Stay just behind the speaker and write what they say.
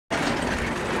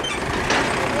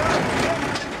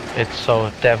It's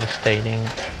so devastating.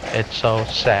 It's so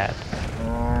sad.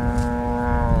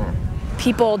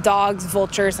 People, dogs,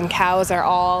 vultures, and cows are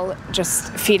all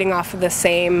just feeding off of the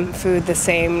same food, the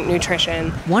same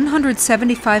nutrition.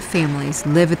 175 families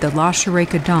live at the La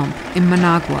Churreca dump in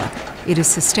Managua. It is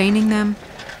sustaining them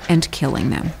and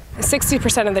killing them.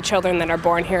 60% of the children that are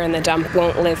born here in the dump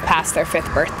won't live past their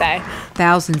 5th birthday.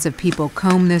 Thousands of people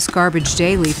comb this garbage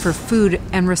daily for food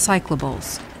and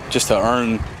recyclables. Just to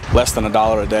earn less than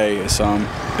 $1 a day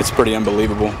it's pretty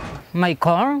unbelievable. My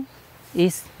car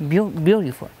is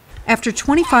beautiful. After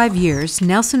 25 years,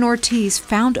 Nelson Ortiz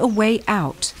found a way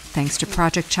out thanks to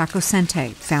Project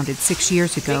Chacocente, founded 6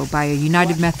 years ago by a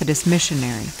United Methodist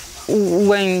missionary.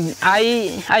 When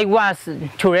I was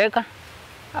Churreca,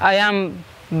 I am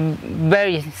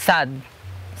very sad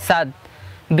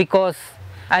because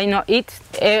I not eat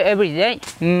every day.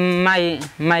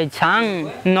 My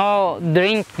son no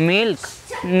drink milk.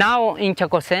 Now in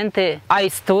Chacocente I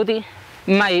study.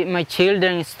 My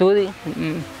children study.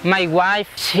 My wife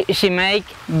she make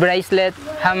bracelet,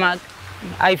 hammock.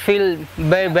 I feel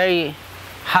very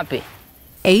happy.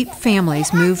 8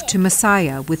 families moved to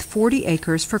Masaya with 40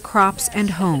 acres for crops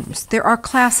and homes. There are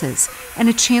classes and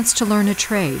a chance to learn a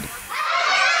trade.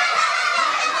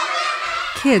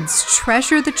 Kids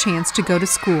treasure the chance to go to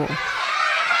school.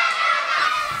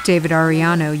 David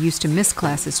Ariano used to miss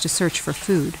classes to search for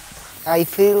food. I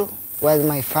feel with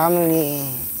my family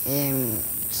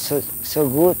so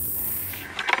good.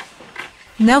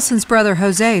 Nelson's brother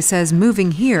Jose says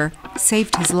moving here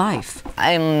saved his life.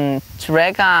 In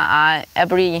Churreca,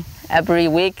 every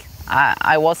week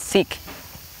I was sick,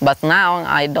 but now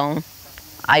I don't.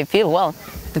 I feel well.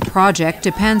 The project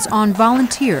depends on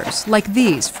volunteers like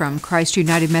these from Christ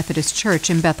United Methodist Church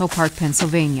in Bethel Park,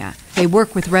 Pennsylvania. They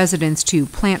work with residents to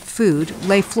plant food,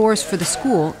 lay floors for the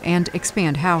school, and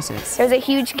expand houses. There's a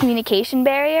huge communication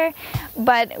barrier,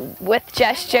 but with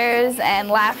gestures and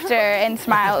laughter and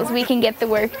smiles, we can get the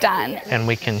work done. And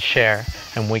we can share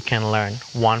and we can learn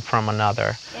one from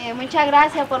another. Muchas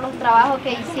gracias por los trabajos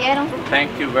que hicieron.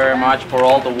 Thank you very much for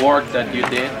all the work that you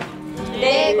did.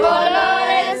 De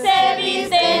colores se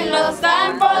visten los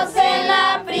campos en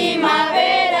la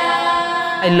primavera.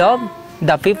 I love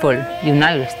the people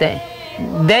United States.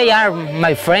 They are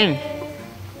my friend.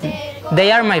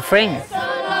 They are my friends. Son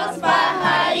los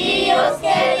pajarillos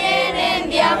que vienen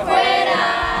de afuera.